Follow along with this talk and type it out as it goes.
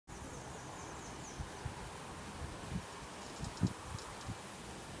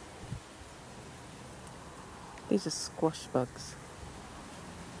These are squash bugs.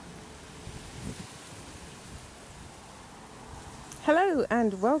 Hello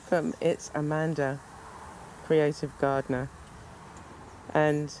and welcome. It's Amanda, creative gardener.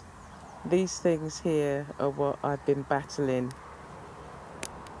 And these things here are what I've been battling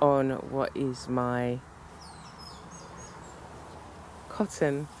on what is my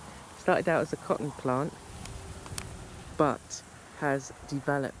cotton. Started out as a cotton plant, but has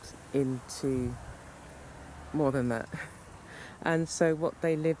developed into more than that. And so what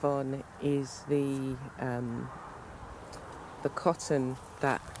they live on is the cotton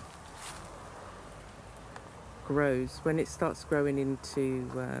that grows when it starts growing into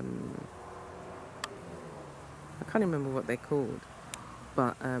I can't remember what they're called,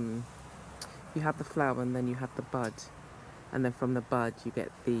 but you have the flower and then you have the bud, and then from the bud you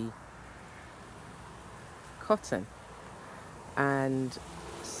get the cotton. And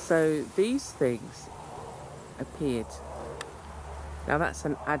so these things appeared. Now that's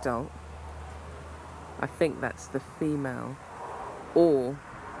an adult. I think that's the female, or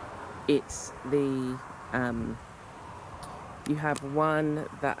it's the you have one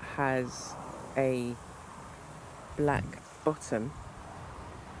that has a black bottom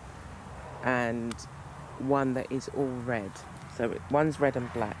and one that is all red. So one's red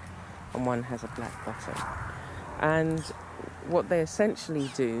and black and one has a black bottom. And what they essentially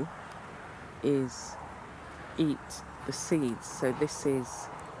do is eat the seeds. So this is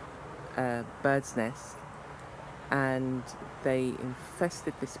a bird's nest, and they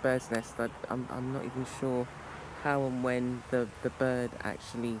infested this bird's nest. I'm not even sure how and when the bird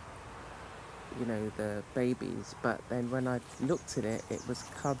actually, you know, the babies, but then when I looked at it, it was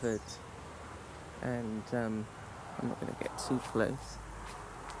covered, and I'm not going to get too close.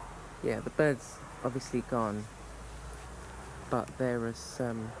 Yeah, the bird's obviously gone, but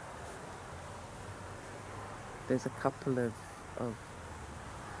there's a couple of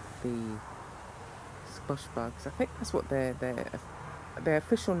the squash bugs. I think that's what their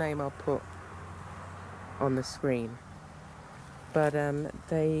official name I'll put on the screen. But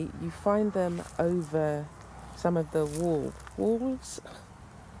you find them over some of the walls.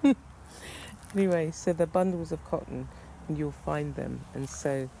 Anyway, so the bundles of cotton, and you'll find them, and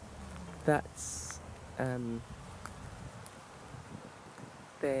so that's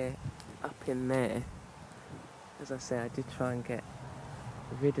they're up in there. As I say, I did try and get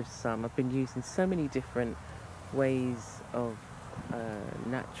rid of some. I've been using so many different ways of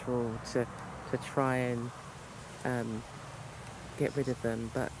natural to try and get rid of them,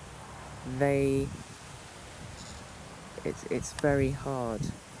 but it's very hard.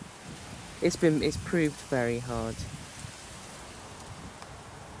 It's proved very hard.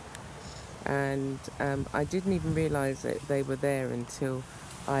 And I didn't even realise that they were there until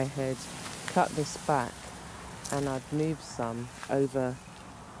I had cut this back and I'd moved some over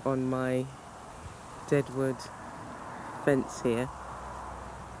on my deadwood fence here,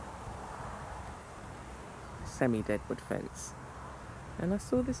 semi-deadwood fence, and I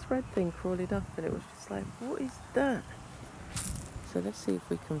saw this red thing crawling up, and it was just like, what is that? So let's see if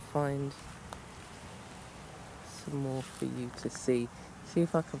we can find some more for you to see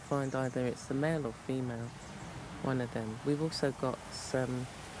if I can find either it's the male or female, one of them. We've also got some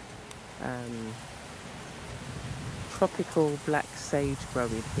tropical black sage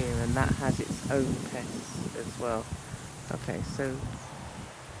growing here, and that has its own pests as well. Okay, so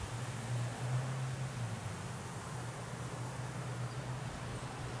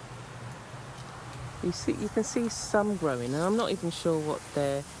you can see some growing, and I'm not even sure what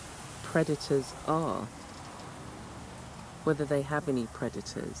their predators are, whether they have any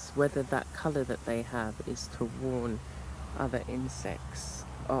predators, whether that colour that they have is to warn other insects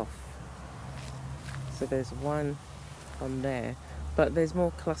off. So there's one on there, but there's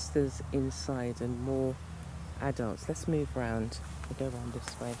more clusters inside and more adults. Let's move around. We'll go around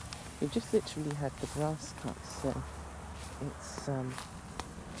this way. We've just literally had the grass cut, so it's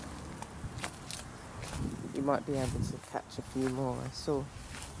you might be able to catch a few more. I saw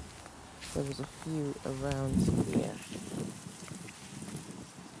there was a few around here.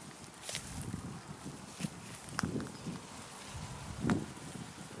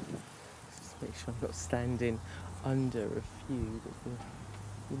 Just make sure I'm not standing under a few.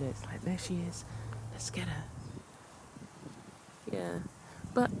 You know, it's like, there she is, let's get her. Yeah,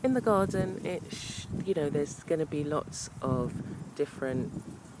 but in the garden, you know, there's going to be lots of different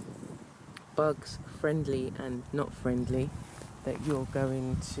bugs, friendly and not friendly, that you're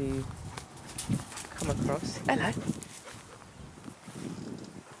going to come across. Hello.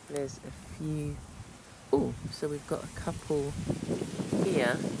 There's a few. Oh, so we've got a couple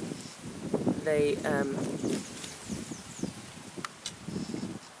here. They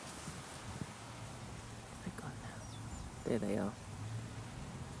There they are.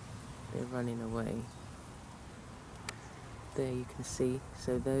 They're running away. There you can see.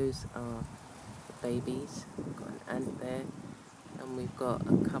 So those are the babies. We've got an ant there. And we've got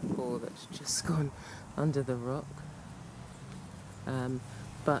a couple that's just gone under the rock.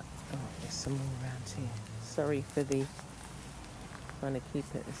 But, oh, there's some more around here. Sorry for the trying to keep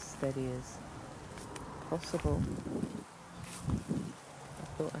it as steady as possible. I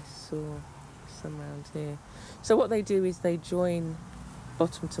thought I saw some around here. So what they do is they join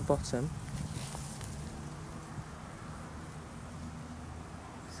bottom to bottom.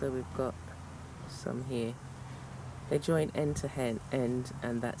 So we've got some here. They join end to end,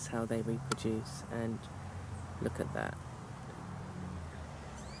 and that's how they reproduce. And look at that.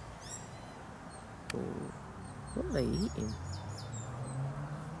 Ooh, what are they eating?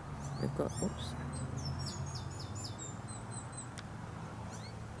 They've got, oops.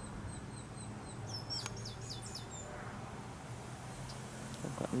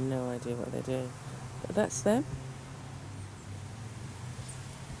 I've got no idea what they're doing. But that's them.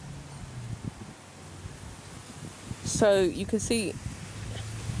 So you can see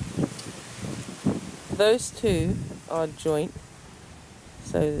those two are joint.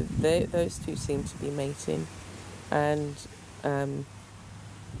 So those two seem to be mating, and I'm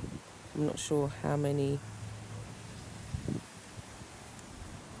not sure how many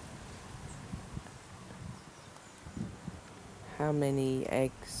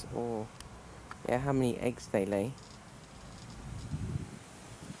eggs how many eggs they lay.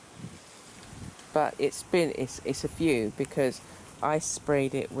 But it's a few, because I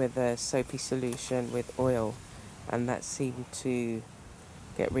sprayed it with a soapy solution with oil, and that seemed to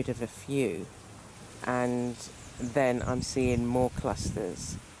get rid of a few, and then I'm seeing more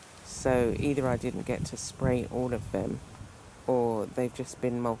clusters. So either I didn't get to spray all of them, or they've just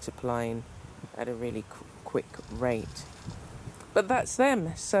been multiplying at a really quick rate. But that's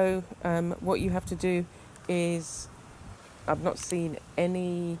them. So what you have to do is, I've not seen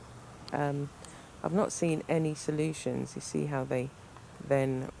any solutions. You see how they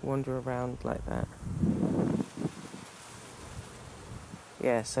then wander around like that?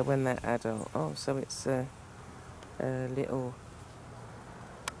 Yeah, so when they're adult, so it's a little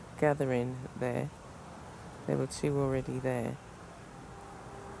gathering there. There were two already there.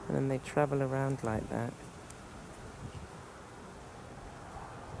 And then they travel around like that.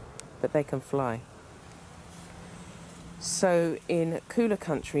 But they can fly. So in cooler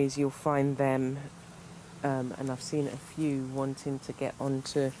countries, you'll find them, and I've seen a few wanting to get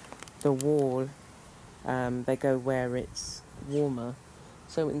onto the wall. They go where it's warmer.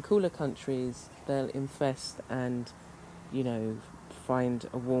 So in cooler countries, they'll infest and, find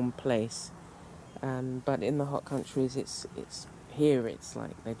a warm place. But in the hot countries, it's here. It's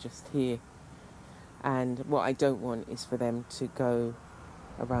like they're just here. And what I don't want is for them to go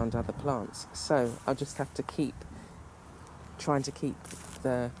around other plants. So I'll just have to trying to keep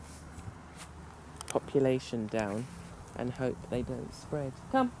the population down and hope they don't spread.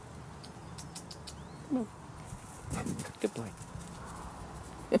 Come on. Good boy.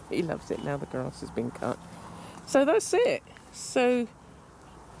 He loves it now the grass has been cut. So that's it. So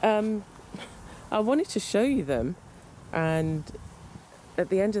I wanted to show you them, and at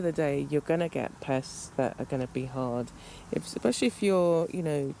the end of the day, you're going to get pests that are going to be hard, especially if you're,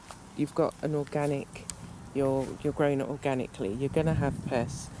 you've got an organic, you're growing it organically, you're going to have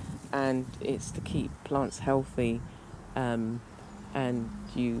pests, and it's to keep plants healthy, and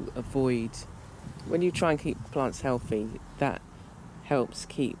you avoid, when you try and keep plants healthy, that helps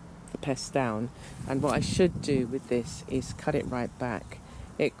keep the pests down. And what I should do with this is cut it right back.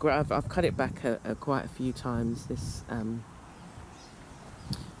 I've cut it back quite a few times, this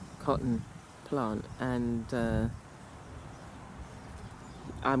cotton plant, and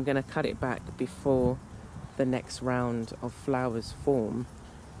I'm going to cut it back before the next round of flowers form,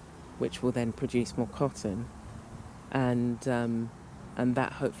 which will then produce more cotton, and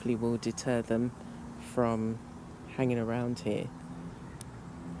that hopefully will deter them from hanging around here.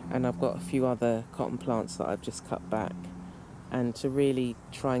 And I've got a few other cotton plants that I've just cut back, and to really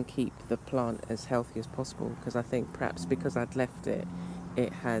try and keep the plant as healthy as possible, because I think perhaps because I'd left it,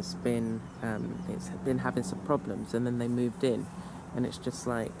 it has been it's been having some problems, and then they moved in, and it's just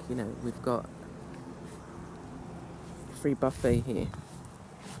like, we've got free buffet here,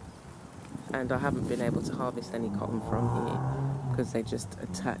 and I haven't been able to harvest any cotton from here because they just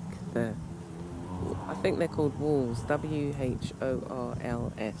attack the, I think they're called whorls, WHORLS.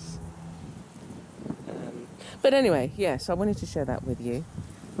 But anyway, yes, I wanted to share that with you,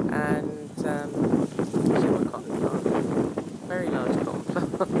 and show a cotton plant, very large cotton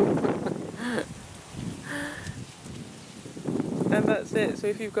plant. And that's it. So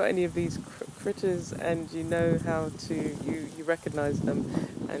if you've got any of these critters and you know how to, you recognise them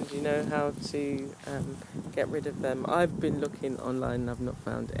and you know how to get rid of them. I've been looking online and I've not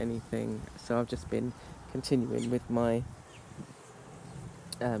found anything. So I've just been continuing with my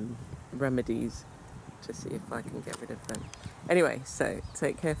remedies to see if I can get rid of them. Anyway, so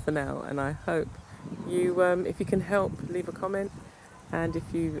take care for now, and I hope you, if you can help, leave a comment, and if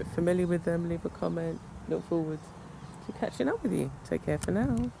you're familiar with them, leave a comment. Look forward to catching up with you. Take care for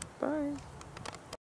now. Bye.